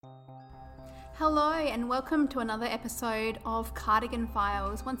Hello and welcome to another episode of Cardigan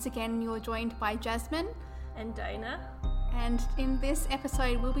Files. Once again, you're joined by Jasmine and Dana. And in this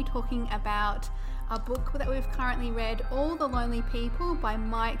episode, we'll be talking about a book that we've currently read, All the Lonely People by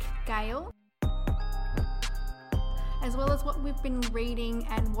Mike Gale, as well as what we've been reading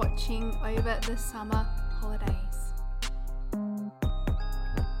and watching over the summer holidays.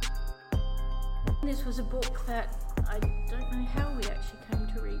 This was a book that I don't know how we actually came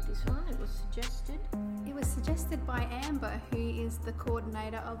to read this one. It was suggested. It was suggested by Amber, who is the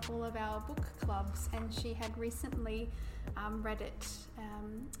coordinator of all of our book clubs, and she had recently read it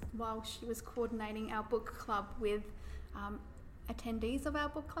while she was coordinating our book club with attendees of our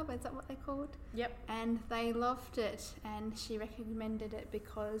book club. Is that what they're called? Yep. And they loved it, and she recommended it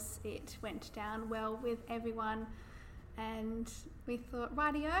because it went down well with everyone, and we thought,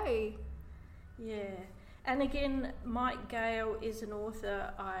 rightio. Yeah. And again, Mike Gale is an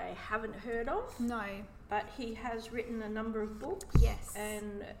author I haven't heard of. No. But he has written a number of books. Yes.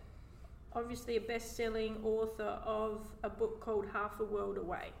 And obviously a best-selling author of a book called Half a World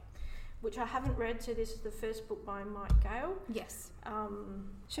Away, which I haven't read, so this is the first book by Mike Gale. Yes.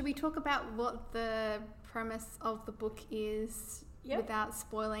 Should we talk about what the premise of the book is without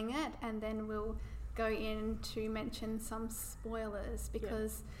spoiling it, and then we'll go in to mention some spoilers,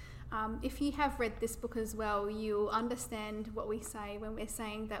 because if you have read this book as well, you'll understand what we say when we're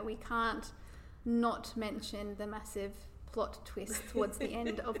saying that we can't not mention the massive plot twist towards the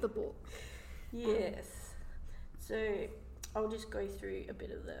end of the book. Yes. So I'll just go through a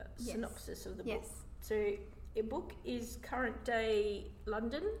bit of the synopsis of the book. Yes. So the book is current day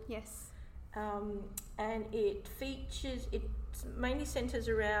London. Yes. And it mainly centres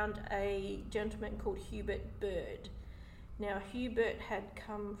around a gentleman called Hubert Bird. Now, Hubert had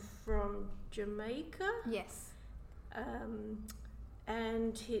come from Jamaica. Yes.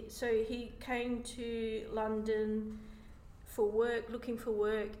 And he came to London for work, looking for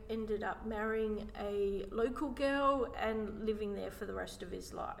work, ended up marrying a local girl and living there for the rest of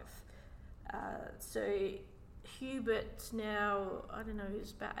his life. So Hubert's now, I don't know, he's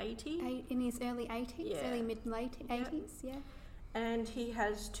about 80. In his early 80s, early mid-late 80s, yeah. And he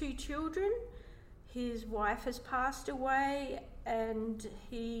has 2 children. His wife has passed away, and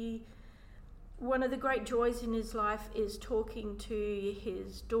one of the great joys in his life is talking to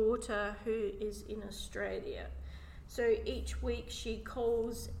his daughter, who is in Australia. So each week she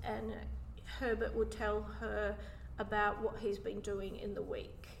calls, and Herbert will tell her about what he's been doing in the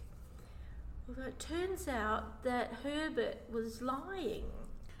week. Well, it turns out that Herbert was lying.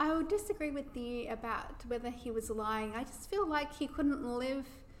 I would disagree with you about whether he was lying. I just feel like he couldn't live.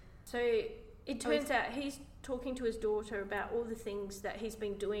 So it turns out he's talking to his daughter about all the things that he's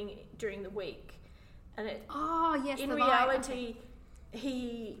been doing during the week, and in reality,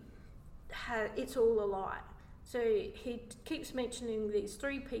 it's all a lie. So he keeps mentioning these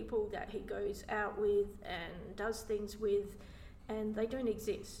 3 people that he goes out with and does things with, and they don't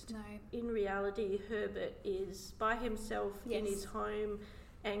exist. No. In reality, Herbert is by himself in his home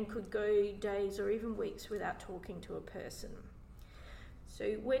and could go days or even weeks without talking to a person.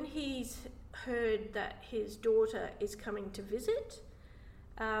 So when he's heard that his daughter is coming to visit,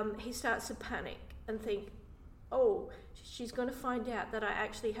 he starts to panic and think, oh, she's going to find out that I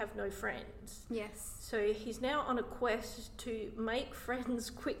actually have no friends. Yes. So he's now on a quest to make friends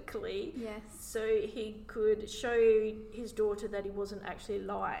quickly. Yes. So he could show his daughter that he wasn't actually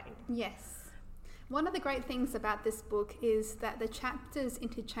lying. Yes. One of the great things about this book is that the chapters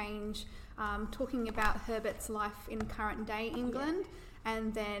interchange, talking about Herbert's life in current day England. Yeah.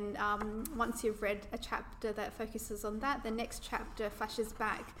 And then once you've read a chapter that focuses on that, the next chapter flashes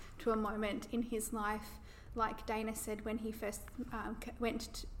back to a moment in his life, like Dana said, when he first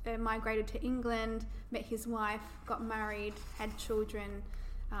migrated to England, met his wife, got married, had children,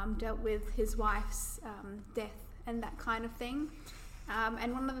 dealt with his wife's death and that kind of thing.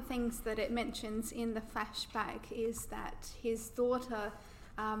 And one of the things that it mentions in the flashback is that his daughter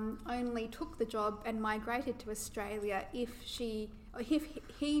only took the job and migrated to Australia if he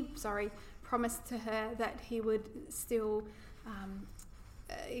promised to her that he would still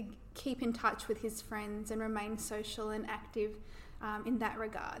keep in touch with his friends and remain social and active in that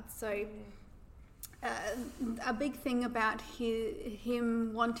regard. So a big thing about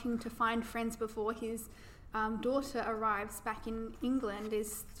him wanting to find friends before his daughter arrives back in England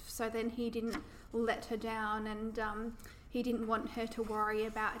is so then he didn't let her down, and he didn't want her to worry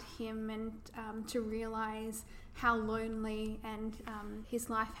about him and to realise how lonely and his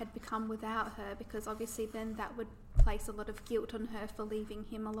life had become without her, because obviously then that would place a lot of guilt on her for leaving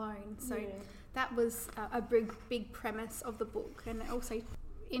him alone. So that was a big premise of the book, and also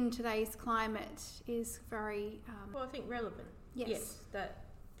in today's climate is very Well, I think relevant. Yes. That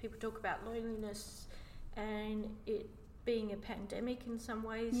people talk about loneliness and it being a pandemic in some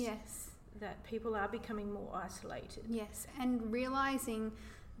ways. yes. That people are becoming more isolated. Yes, and realizing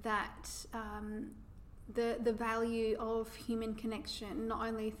that the value of human connection, not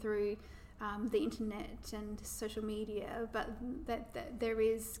only through the internet and social media, but that there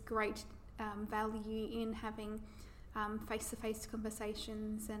is great value in having face-to-face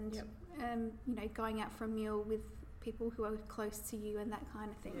conversations and Yep. you know, going out for a meal with people who are close to you and that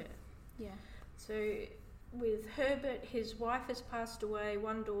kind of thing. Yeah. Yeah. So with Herbert, his wife has passed away,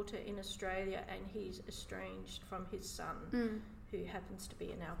 one daughter in Australia, and he's estranged from his son, who happens to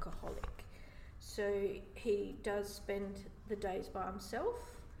be an alcoholic. So he does spend the days by himself,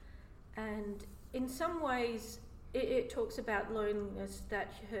 and in some ways it talks about loneliness,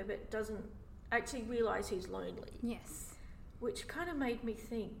 that Herbert doesn't actually realise he's lonely, Yes. which kind of made me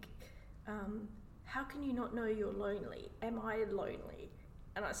think, how can you not know you're lonely? Am I lonely?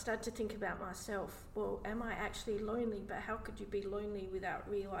 And I started to think about myself, well, am I actually lonely? But how could you be lonely without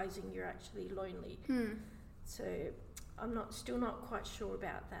realising you're actually lonely? So I'm still not quite sure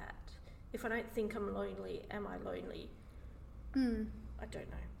about that. If I don't think I'm lonely, am I lonely? I don't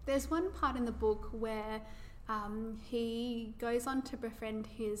know. There's one part in the book where he goes on to befriend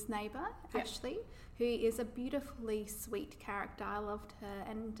his neighbour, Yep. Ashley, who is a beautifully sweet character. I loved her,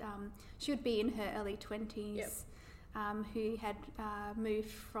 and she would be in her early 20s, Yep. who had moved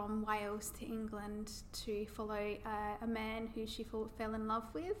from Wales to England to follow a man who she fell in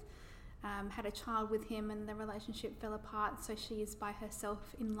love with, had a child with him, and the relationship fell apart, so she is by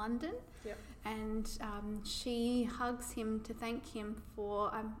herself in London. Yep. And she hugs him to thank him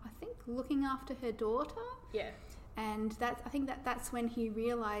for, I think, looking after her daughter. Yeah. And I think that's when he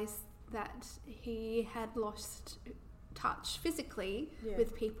realised that he had lost touch physically Yeah.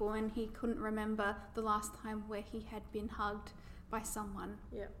 with people, and he couldn't remember the last time where he had been hugged by someone.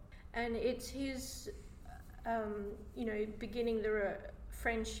 Yeah. And it's his, beginning the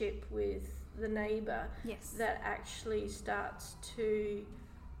friendship with the neighbour Yes. that actually starts to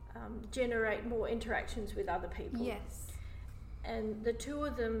generate more interactions with other people. Yes. And the two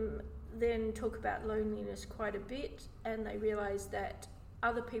of them then talk about loneliness quite a bit, and they realise that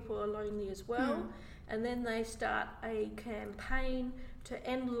other people are lonely as well. And then they start a campaign to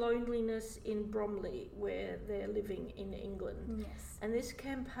end loneliness in Bromley, where they're living in England. Yes. And this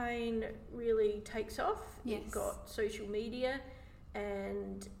campaign really takes off. Yes. It got social media,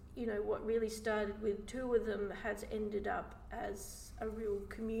 and what really started with two of them has ended up as a real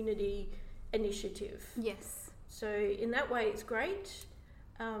community initiative. Yes. So in that way, it's great.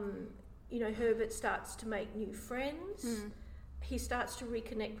 Herbert starts to make new friends. He starts to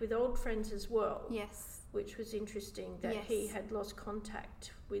reconnect with old friends as well. Yes. Which was interesting, that Yes. he had lost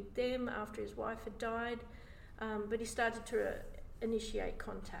contact with them after his wife had died, but he started to initiate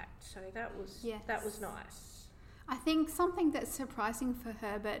contact. So that was nice. I think something that's surprising for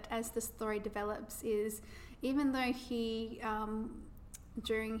Herbert as the story develops is, even though he,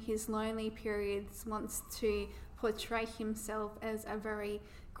 during his lonely periods, wants to portray himself as a very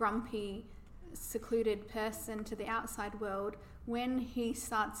grumpy, secluded person to the outside world, when he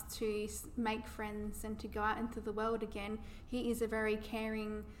starts to make friends and to go out into the world again, he is a very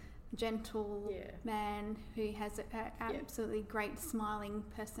caring, gentle man who has an absolutely great smiling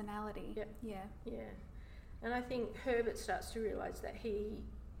personality. Yep. Yeah. Yeah. And I think Herbert starts to realise that he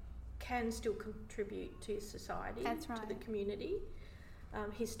can still contribute to society, That's to the right. community.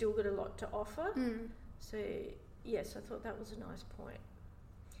 He's still got a lot to offer. So, yes, I thought that was a nice point.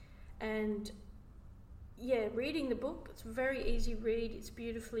 And, yeah, reading the book, it's a very easy read. It's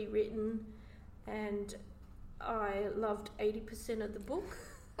beautifully written. And I loved 80% of the book.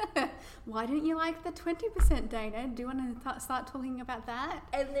 Why didn't you like the 20%, Dana? Do you want to start talking about that?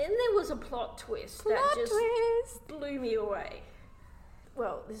 And then there was a plot twist that just blew me away.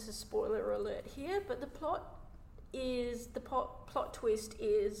 Well, this is spoiler alert here, but the plot twist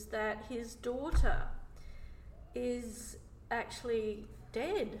is that his daughter is actually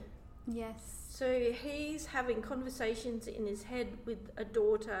dead. Yes. So he's having conversations in his head with a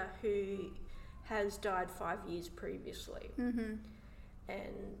daughter who has died 5 years previously.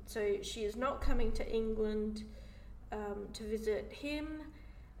 And so she is not coming to England to visit him,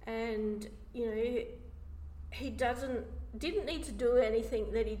 and he didn't need to do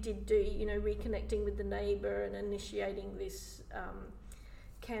anything that he did do, reconnecting with the neighbour and initiating this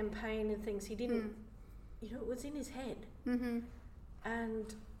campaign and things. He didn't, it was in his head.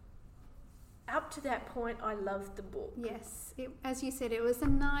 And up to that point, I loved the book. Yes. As you said, it was a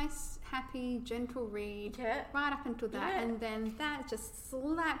nice, happy, gentle read. Yeah. Right up until that. Yeah. And then that just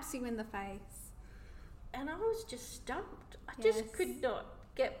slaps you in the face. And I was just stumped. I Yes. just could not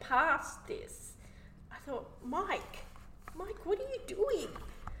get past this. I thought, Mike, what are you doing?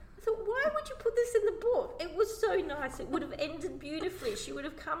 I thought, why would you put this in the book? It was so nice. It would have ended beautifully. She would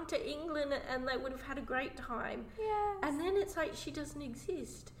have come to England and they would have had a great time. Yes. And then it's like she doesn't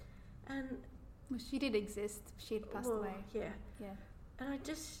exist. And Well, she did exist. She had passed away. Yeah. Yeah. And I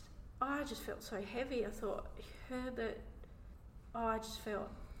just felt so heavy. I thought, Herbert, I just felt,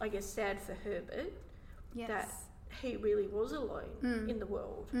 I guess, sad for Herbert Yes. that he really was alone in the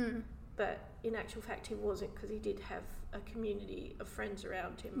world. Mm. But in actual fact, he wasn't, because he did have a community of friends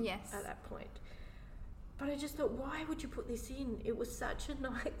around him Yes. at that point. But I just thought, why would you put this in? It was such a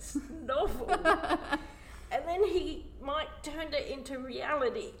nice novel. And then Mike turned it into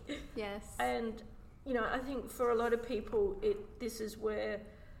reality. Yes. And, I think for a lot of people, this is where,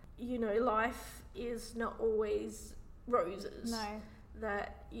 life is not always roses. No.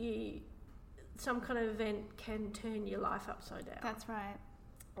 That some kind of event can turn your life upside down. That's right.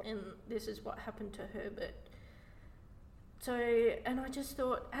 And this is what happened to Herbert. So, and I just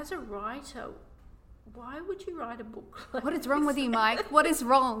thought, as a writer, why would you write a book like What is wrong with you, Mike? What is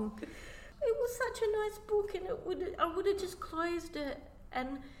wrong? It was such a nice book, and I would have just closed it,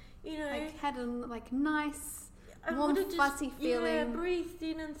 and Like had a nice, I warm, would've just, fuzzy feeling. Yeah, breathed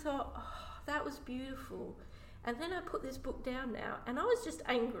in and thought, oh, that was beautiful. And then I put this book down now, and I was just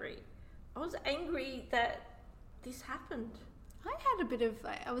angry. I was angry that this happened.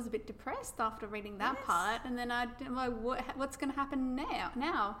 I was a bit depressed after reading that Yes. part, and then what's going to happen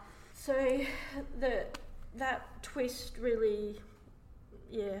now? So that twist really,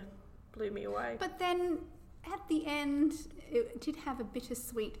 blew me away. But then at the end, it did have a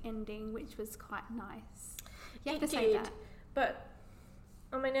bittersweet ending, which was quite nice. You have to say that. But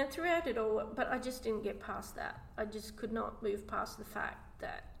and throughout it all, but I just didn't get past that. I just could not move past the fact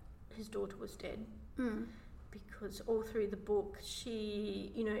that his daughter was dead. Mm. Because all through the book,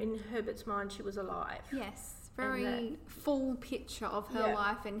 she, in Herbert's mind, she was alive. Yes, very full picture of her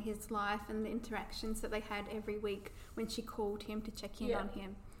life and his life and the interactions that they had every week when she called him to check in on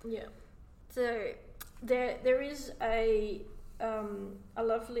him. Yeah. So there is a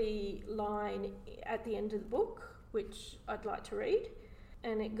lovely line at the end of the book, which I'd like to read.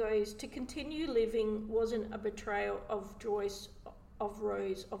 And it goes, "To continue living wasn't a betrayal of Joyce, of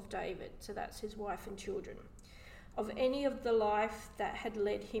Rose, of David," so that's his wife and children, "of any of the life that had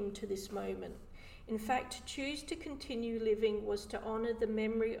led him to this moment. In fact, to choose to continue living was to honour the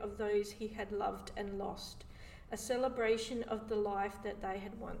memory of those he had loved and lost, a celebration of the life that they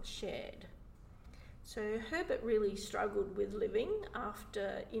had once shared." So Herbert really struggled with living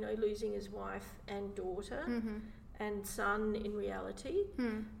after, losing his wife and daughter and son in reality.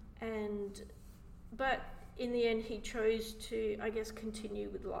 But in the end, he chose to, I guess, continue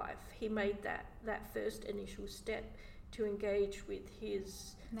with life. He made that first initial step to engage with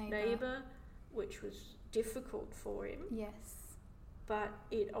his neighbour, which was difficult for him. Yes. But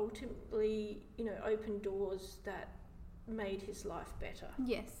it ultimately, opened doors that made his life better.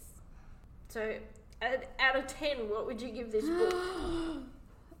 Yes. So, out of 10, what would you give this book?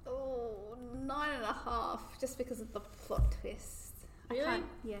 9.5, just because of the plot twist. Really?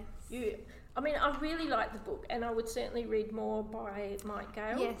 Yes. I really like the book, and I would certainly read more by Mike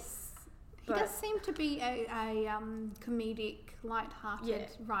Gale. Yes. He does seem to be a comedic, light-hearted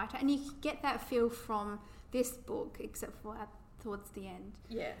writer, and you get that feel from this book, except for towards the end.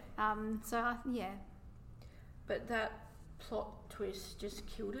 Yeah. But that plot twist just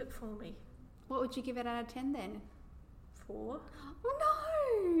killed it for me. What would you give it out of 10 then? 4. Oh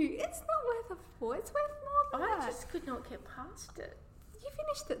no! It's not worth a 4. It's worth more than that. I just could not get past it. You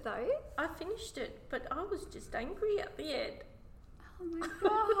finished it though. I finished it, but I was just angry at the end. Oh my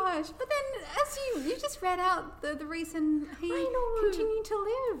gosh! But then, as you just read out the reason he continued to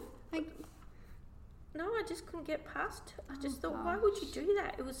live. No, I just couldn't get past it. I just thought, why would you do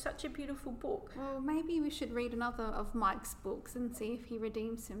that? It was such a beautiful book. Well, maybe we should read another of Mike's books and see if he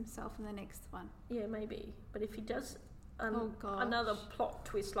redeems himself in the next one. Yeah, maybe. But if he does another plot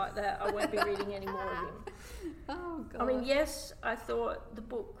twist like that, I won't be reading any more of him. Oh, God. Yes, I thought the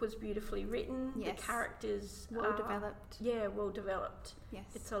book was beautifully written. Yes. The characters well developed. Yeah, well developed. Yes.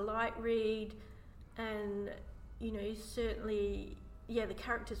 It's a light read, and, certainly... Yeah, the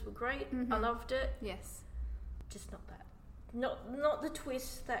characters were great. I loved it. Yes. Just not that. Not the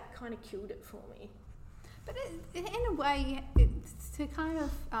twist that kind of killed it for me. But in a way, it's to kind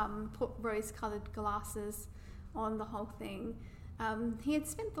of put rose-coloured glasses on the whole thing. He had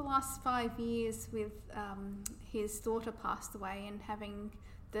spent the last 5 years with his daughter passed away and having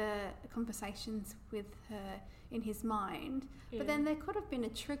the conversations with her in his mind. Yeah. But then there could have been a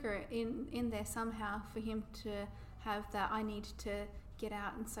trigger in there somehow for him to have that, I need to get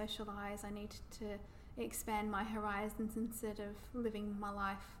out and socialise, I need to expand my horizons instead of living my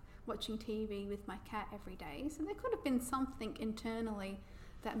life watching TV with my cat every day. So there could have been something internally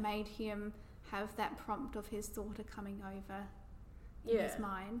that made him have that prompt of his daughter coming over in his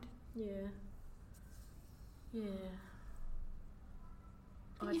mind. Yeah.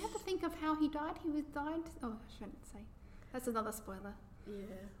 But you have to think of how he died. He died. Oh, I shouldn't say. That's another spoiler. Yeah.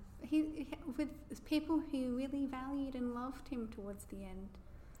 He with people who really valued and loved him towards the end.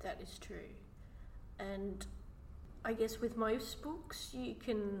 That is true. And I guess with most books, you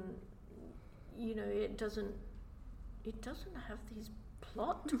can, it doesn't have these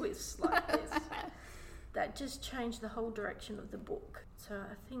plot twists like this. That just changed the whole direction of the book. So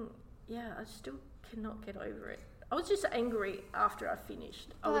I think, I still cannot get over it. I was just angry after I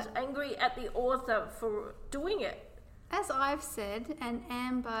finished. I was angry at the author for doing it. As I've said, and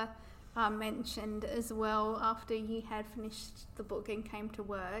Amber mentioned as well after you had finished the book and came to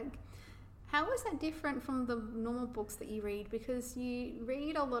work, how is that different from the normal books that you read? Because you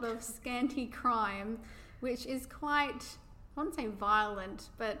read a lot of scanty crime, which is quite, I wouldn't say violent,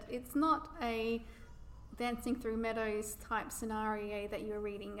 but it's not a Dancing Through Meadows type scenario that you're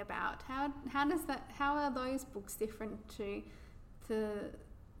reading about. How are those books different to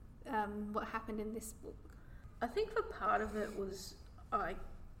what happened in this book? I think for part of it was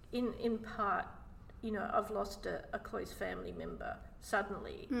in part, I've lost a close family member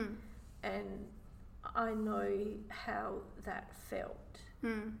suddenly, and I know how that felt.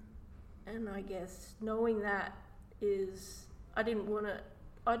 And I guess knowing that is, I didn't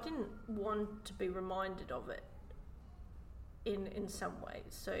want to be reminded of it in some ways.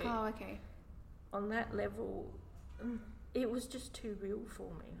 So okay. On that level, it was just too real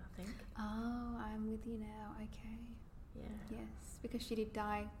for me, I think. Oh, I'm with you now. Okay. Yeah. Yes, because she did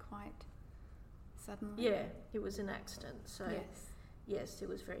die quite suddenly. Yeah, it was an accident. So yes, it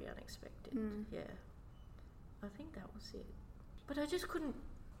was very unexpected. Yeah. I think that was it. But I just couldn't,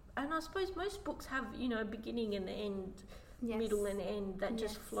 and I suppose most books have, a beginning and end, middle and end that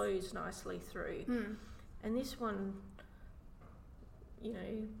just flows nicely through. And this one,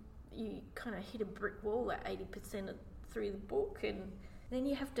 you kind of hit a brick wall at 80% through the book, and then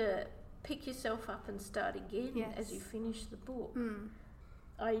you have to pick yourself up and start again as you finish the book.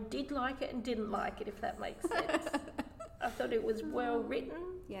 I did like it and didn't like it, if that makes sense. I thought it was well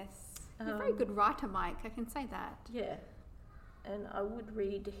written. Yes. You're a very good writer, Mike, I can say that. Yeah. And I would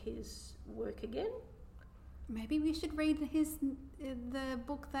read his work again. Maybe we should read the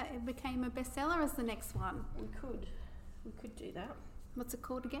book that became a bestseller as the next one. We could do that. What's it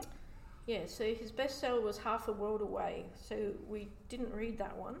called again? Yeah, so his bestseller was Half a World Away. So we didn't read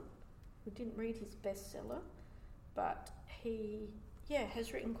that one. We didn't read his bestseller, but he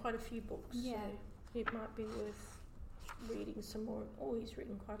has written quite a few books. Yeah. So it might be worth reading some more. Oh, he's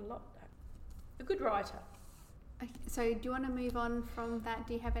written quite a lot. A good writer. Okay, so do you want to move on from that?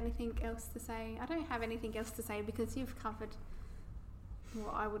 Do you have anything else to say? I don't have anything else to say because you've covered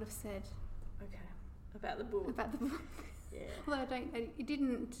what I would have said. Okay. About the book. Yeah. Although it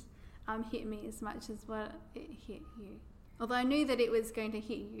didn't hit me as much as what it hit you. Although I knew that it was going to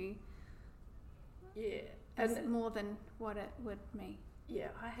hit you. Yeah. And more than what it would me. Yeah,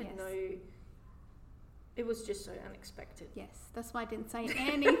 I had it was just so unexpected. Yes, that's why I didn't say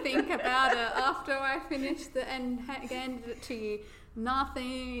anything about it after I finished it and handed it to you.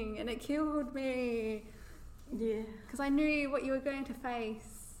 Nothing, and it killed me. Yeah. Because I knew what you were going to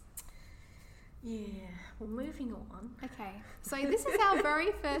face. Yeah, well, moving on. Okay, so this is our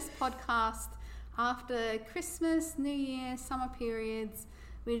very first podcast after Christmas, New Year, summer periods.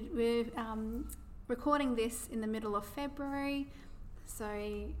 We're recording this in the middle of February. So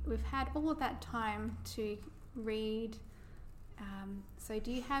we've had all of that time to read. So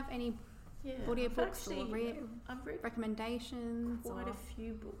do you have any audiobooks I've read recommendations? Quite a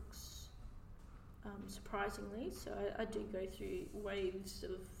few books, surprisingly. So I do go through waves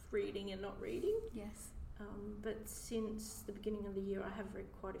of reading and not reading. Yes. But since the beginning of the year, I have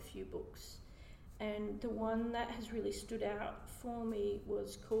read quite a few books. And the one that has really stood out for me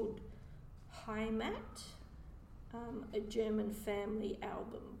was called Heimat. A German family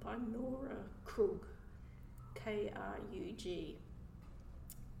album by Nora Krug, Krug.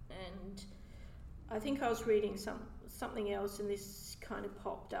 And I think I was reading something else and this kind of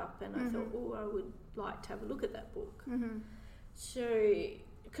popped up and I thought, I would like to have a look at that book. So,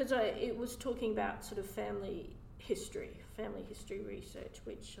 because it was talking about sort of family family history research,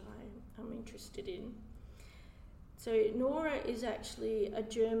 which I'm interested in. So Nora is actually a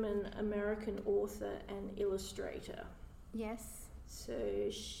German-American author and illustrator. Yes. So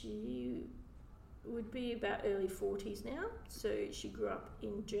she would be about early 40s now. So she grew up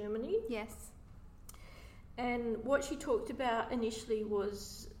in Germany. Yes. And what she talked about initially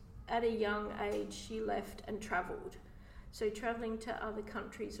was at a young age she left and travelled. So travelling to other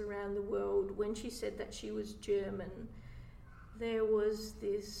countries around the world. When she said that she was German, there was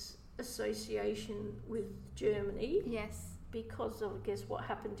this association with Germany. Yes. Because of, I guess, what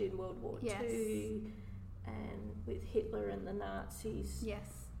happened in World War II and with Hitler and the Nazis.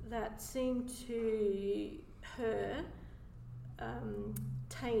 Yes. That seemed to her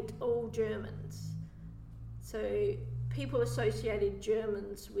taint all Germans. So people associated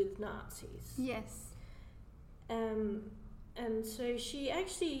Germans with Nazis. Yes. And so she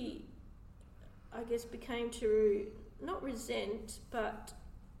actually, I guess, became to not resent, but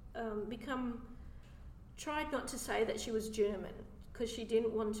tried not to say that she was German, because she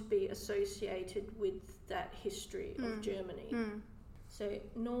didn't want to be associated with that history of Germany. So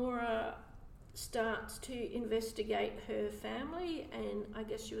Nora starts to investigate her family, and I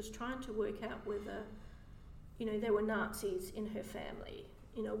guess she was trying to work out whether, there were Nazis in her family.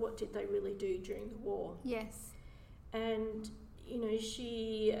 What did they really do during the war? Yes. And,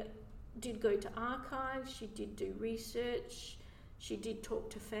 she did go to archives, she did do research, she did talk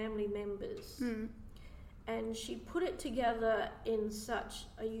to family members. And she put it together in such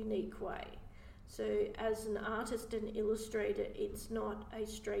a unique way. So as an artist and illustrator, it's not a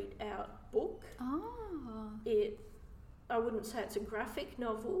straight out book. Oh. I wouldn't say it's a graphic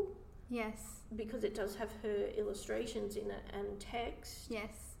novel. Yes. Because it does have her illustrations in it and text.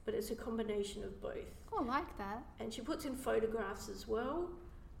 Yes. But it's a combination of both. Oh, I like that. And she puts in photographs as well.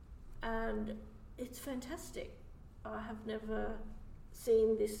 And it's fantastic. I have never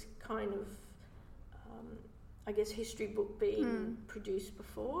seen this kind of, history book being produced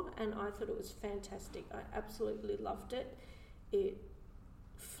before. And I thought it was fantastic. I absolutely loved it. It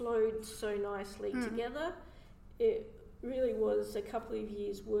flowed so nicely together. It really was a couple of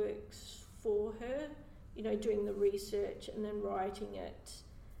years' works for her, doing the research and then writing it.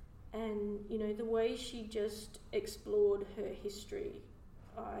 And, the way she just explored her history,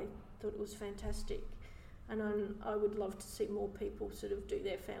 I thought it was fantastic. And I would love to see more people sort of do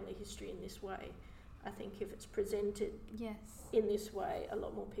their family history in this way. I think if it's presented in this way, a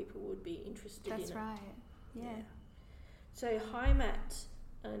lot more people would be interested in it. That's right, yeah. So Heimat,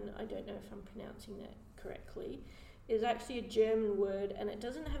 and I don't know if I'm pronouncing that correctly, is actually a German word, and it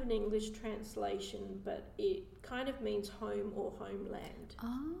doesn't have an English translation, but it kind of means home or homeland.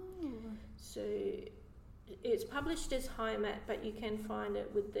 Oh. So it's published as Heimat, but you can find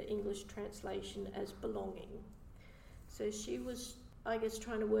it with the English translation as belonging. So she was, I guess,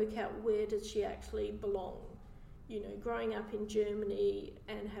 trying to work out where does she actually belong. Growing up in Germany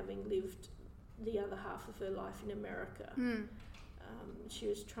and having lived the other half of her life in America. She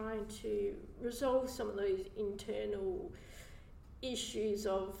was trying to resolve some of those internal issues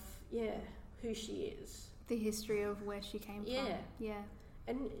of, who she is. The history of where she came from. Yeah.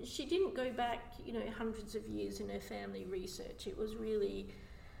 And she didn't go back, hundreds of years in her family research. It was really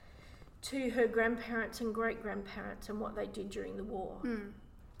to her grandparents and great-grandparents and what they did during the war.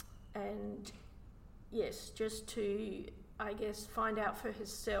 And, yes, just to, I guess, find out for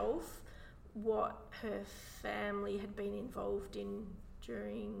herself what her family had been involved in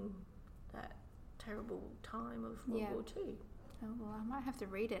during that terrible time of World War II. Oh, well, I might have to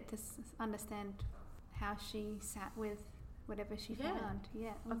read it to understand how she sat with whatever she found.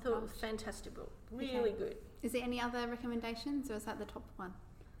 Yeah. I thought it was a fantastic book. Really good. Is there any other recommendations, or is that the top one?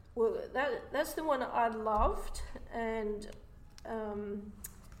 Well, that's the one I loved. And,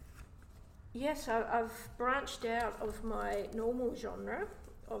 yes, I've branched out of my normal genre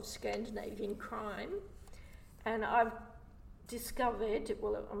of Scandinavian crime, and I've discovered, it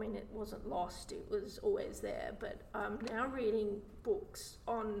wasn't lost, it was always there, but I'm now reading books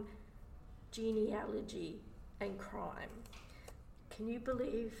on genealogy and crime. Can you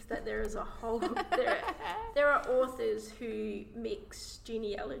believe that there is a whole there are authors who mix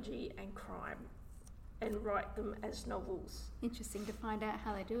genealogy and crime and write them as novels? Interesting to find out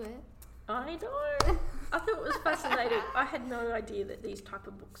how they do it. I know. I thought it was fascinating. I had no idea that these type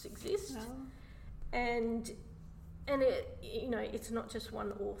of books exist. No. And it, it's not just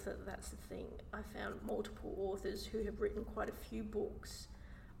one author, that's the thing. I found multiple authors who have written quite a few books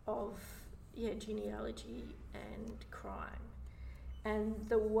of, genealogy and crime. And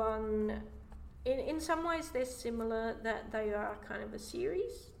the one, in some ways they're similar, that they are kind of a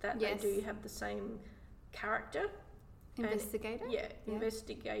series, that they do have the same character. Investigator? And,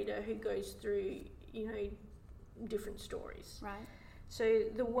 investigator who goes through, different stories. Right. So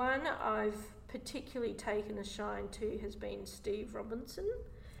the one I've particularly taken a shine to has been Steve Robinson,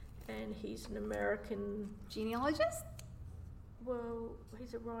 and he's an American genealogist. Well,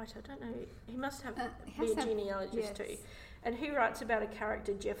 he's a writer. I don't know. He must have be a genealogist too. And he writes about a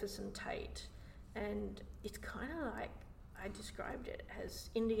character, Jefferson Tate, and it's kind of like I described it as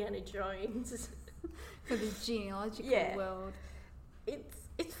Indiana Jones for the genealogical world.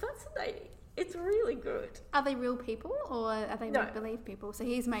 It's fascinating. It's really good. Are they real people or are they make-believe people? So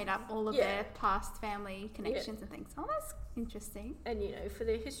he's made up all of their past family connections and things. Oh, that's interesting. And, for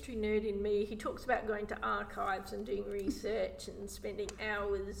the history nerd in me, he talks about going to archives and doing research and spending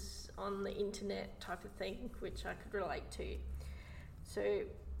hours on the internet type of thing, which I could relate to. So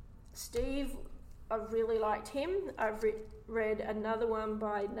Steve, I really liked him. I've read another one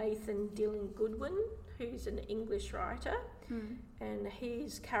by Nathan Dillon Goodwin, who's an English writer. And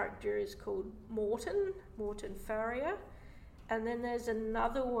his character is called Morton Farrier. And then there's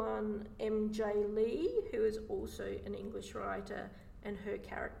another one, MJ Lee, who is also an English writer, and her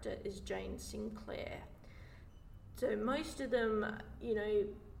character is Jane Sinclair. So most of them,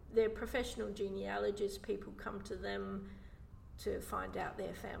 they're professional genealogists. People come to them to find out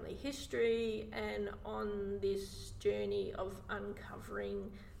their family history, and on this journey of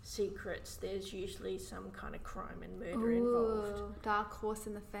uncovering secrets, there's usually some kind of crime and murder involved. Dark horse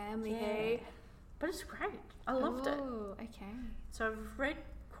in the family, hey? But it's great. I loved it. Okay. So I've read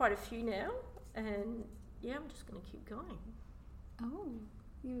quite a few now, and I'm just going to keep going. Oh,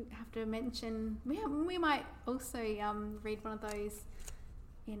 you have to mention. We might also read one of those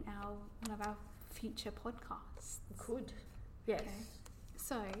in one of our future podcasts. Could. Yes. Okay.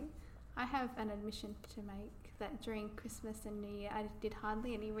 So, I have an admission to make that during Christmas and New Year I did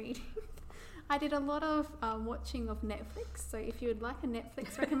hardly any reading. I did a lot of watching of Netflix, so if you would like a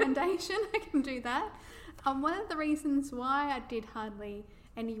Netflix recommendation, I can do that. One of the reasons why I did hardly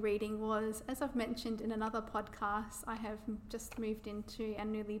any reading was, as I've mentioned in another podcast, I have just moved into a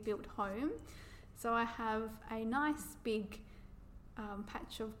newly built home. So I have a nice big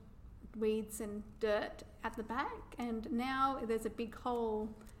patch of weeds and dirt at the back, and now there's a big hole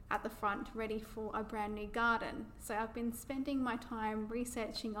at the front ready for a brand new garden. So I've been spending my time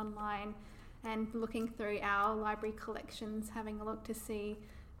researching online and looking through our library collections, having a look to see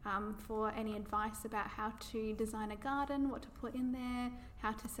for any advice about how to design a garden, what to put in there,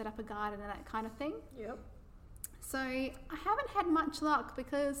 how to set up a garden and that kind of thing. Yep. So I haven't had much luck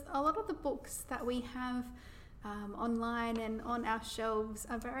because a lot of the books that we have online and on our shelves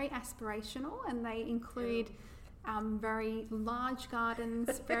are very aspirational, and they include very large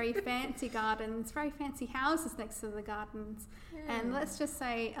gardens, very fancy gardens, very fancy houses next to the gardens. And let's just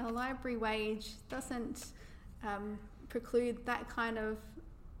say a library wage doesn't preclude that kind of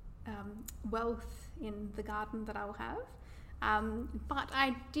wealth in the garden that I'll have. But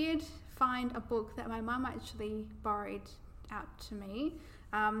I did find a book that my mum actually borrowed out to me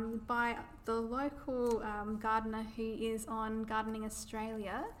by the local gardener who is on Gardening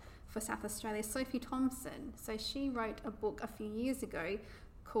Australia for South Australia, Sophie Thompson. So she wrote a book a few years ago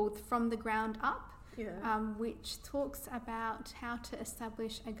called From the Ground Up, which talks about how to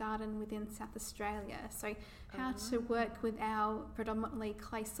establish a garden within South Australia. So how to work with our predominantly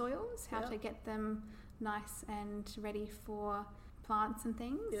clay soils, how to get them nice and ready for plants and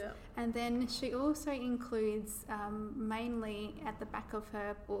things. And then she also includes, mainly at the back of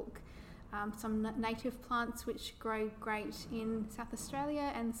her book, some native plants which grow great in South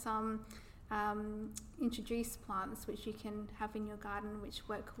Australia, and some introduced plants which you can have in your garden which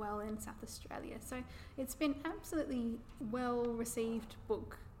work well in South Australia. So it's been absolutely well received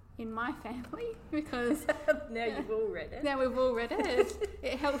book in my family because now you've all read it. Now we've all read it.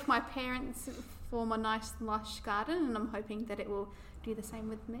 It helped my parents form a nice lush garden, and I'm hoping that it will do the same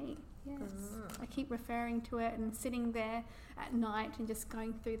with me. Yes. I keep referring to it and sitting there at night and just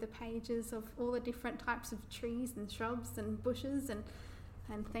going through the pages of all the different types of trees and shrubs and bushes and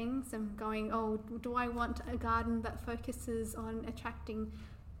things, and going, oh, do I want a garden that focuses on attracting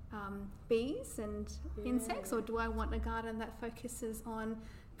bees and insects, or do I want a garden that focuses on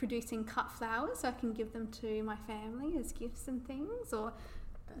producing cut flowers so I can give them to my family as gifts and things? Or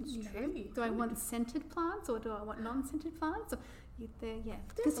do I want scented plants, or do I want non-scented plants? Or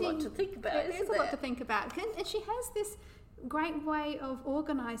there's a lot to think about. There's a lot to think about, and she has this great way of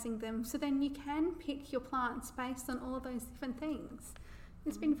organising them, so then you can pick your plants based on all those different things.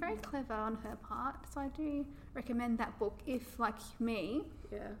 It's been very clever on her part, so I do recommend that book if, like me,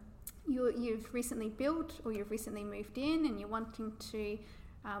 you've recently built or you've recently moved in and you're wanting to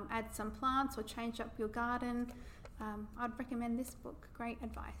add some plants or change up your garden, I'd recommend this book. Great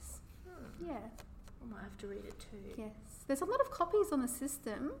advice. Yeah. I might have to read it too. Yes. There's a lot of copies on the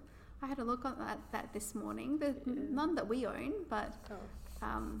system. I had a look at that this morning. There's none that we own, but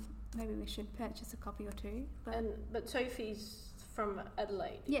maybe we should purchase a copy or two. But Sophie's from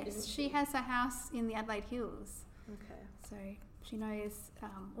Adelaide. Yes, she has a house in the Adelaide Hills. Okay. So she knows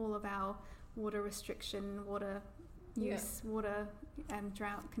all of our water restriction, water use, water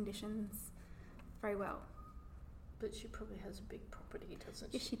drought conditions very well. But she probably has a big property,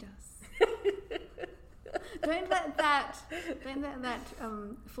 doesn't she? Yes, she does. Don't let that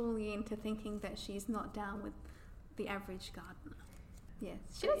fool you into thinking that she's not down with the average gardener. Yes,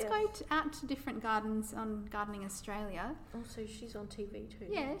 she does go out to different gardens on Gardening Australia. Also, she's on TV too.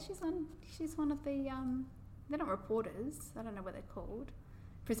 Yeah, she's one of the they're not reporters. I don't know what they're called.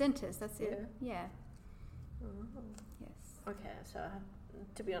 Presenters. That's it. Yeah. Oh. Yes. Okay, so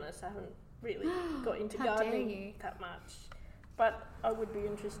to be honest, I haven't really got into gardening that much, but I would be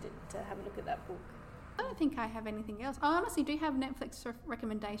interested to have a look at that book. I don't think I have anything else. I honestly do have Netflix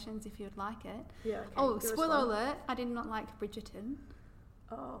recommendations if you'd like it. Yeah. Okay. Oh, spoiler alert! I did not like Bridgerton.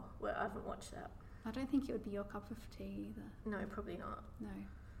 Oh, well, I haven't watched that. I don't think it would be your cup of tea either. No, probably not.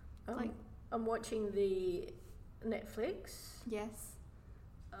 No. I'm watching the Netflix. Yes.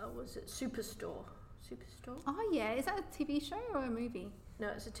 Was it Superstore? Oh yeah, is that a TV show or a movie? No,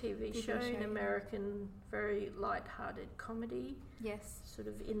 it's a TV show, an American, very light-hearted comedy. Yes. Sort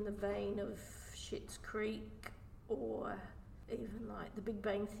of in the vein of Schitt's Creek or even like The Big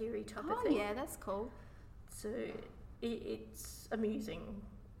Bang Theory type of thing. Oh yeah, that's cool. So it's amusing.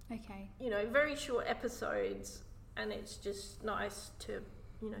 Okay. Very short episodes, and it's just nice to,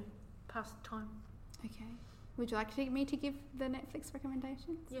 pass the time. Okay. Would you like me to give the Netflix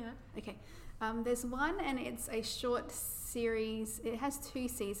recommendations? Yeah. Okay. There's one, and it's a short series. It has 2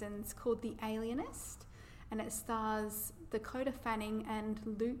 seasons called The Alienist, and it stars Dakota Fanning and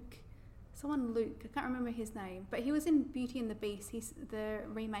Luke. I can't remember his name, but he was in Beauty and the Beast. He's the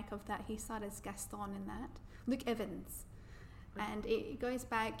remake of that. He starred as Gaston in that. Luke Evans. And it goes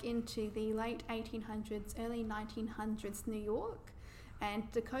back into the late 1800s, early 1900s New York.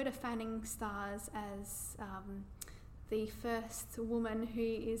 And Dakota Fanning stars as the first woman who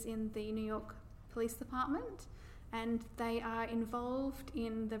is in the New York Police Department. And they are involved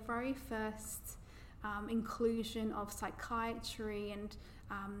in the very first inclusion of psychiatry and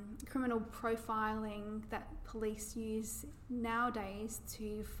criminal profiling that police use nowadays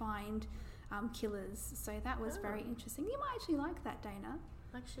to find killers. So that was very interesting. You might actually like that, Dana.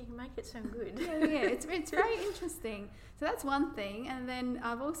 Actually, you make it sound good. Yeah, it's very interesting. So that's one thing. And then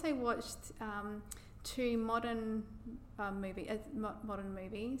I've also watched 2 modern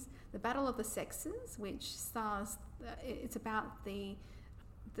movies. The Battle of the Sexes, which stars. It's about the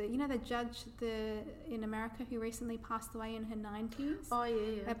judge in America who recently passed away in her 90s. Oh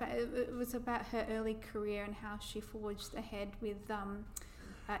yeah. It was about her early career and how she forged ahead with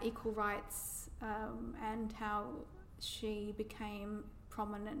equal rights and how she became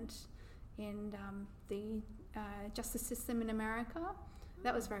prominent in the justice system in America.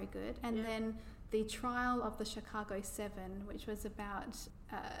 That was very good. And then the trial of the Chicago 7, which was about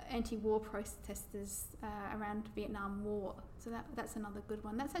anti-war protesters around Vietnam War. So that's another good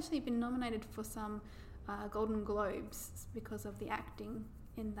one. That's actually been nominated for some Golden Globes because of the acting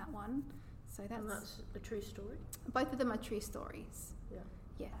in that one. So that's a true story? Both of them are true stories.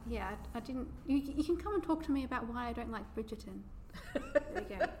 Yeah. I didn't... You can come and talk to me about why I don't like Bridgerton. There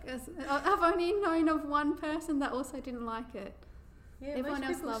you go. 'Cause I've only known of one person that also didn't like it. Yeah, everyone most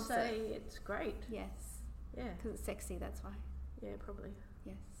else people loves say it. It's great. Yes. Yeah. Because it's sexy, that's why. Yeah, probably.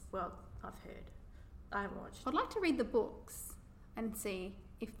 Yes. Well, I've heard. I haven't watched. I'd like to read the books and see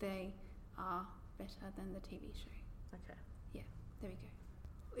if they are better than the TV show. Okay. Yeah, there we go.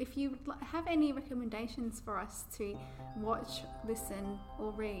 If you have any recommendations for us to watch, listen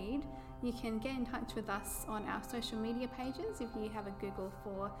or read, you can get in touch with us on our social media pages if you have a Google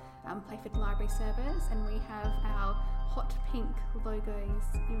for Playford Library Service, and we have our hot pink logos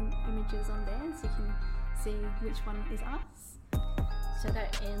images on there so you can see which one is us. So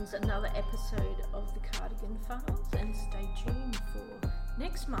that ends another episode of the Cardigan Files, and stay tuned for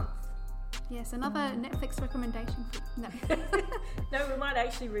next month. Yes, another Netflix recommendation. No. No, we might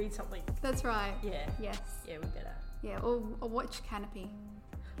actually read something. That's right. Yeah. Yes. Yeah, we better. Yeah, or watch Canopy.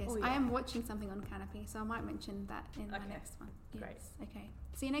 Yes, Oh, yeah. I am watching something on Canopy, so I might mention that in my next one. Yes. Great. Okay.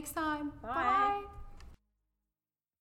 See you next time. Bye. Bye.